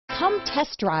Come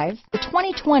test drive the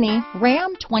 2020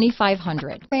 Ram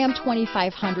 2500. Ram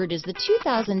 2500 is the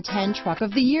 2010 Truck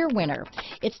of the Year winner.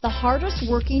 It's the hardest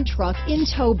working truck in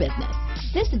tow business.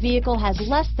 This vehicle has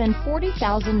less than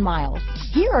 40,000 miles.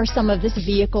 Here are some of this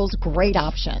vehicle's great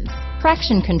options: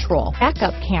 traction control,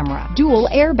 backup camera, dual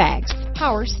airbags,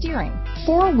 power steering,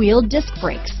 four-wheel disc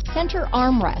brakes, center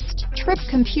armrest, trip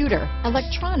computer,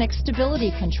 electronic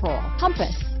stability control,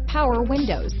 compass, power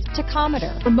windows,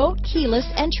 tachometer, remote keyless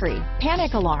entry,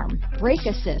 panic alarm, brake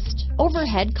assist,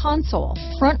 overhead console,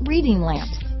 front reading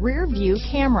lamps, rear view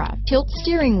camera, tilt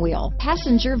steering wheel,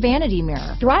 passenger vanity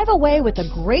mirror. Drive away with a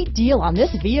great deal on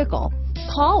this vehicle.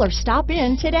 Call or stop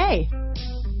in today.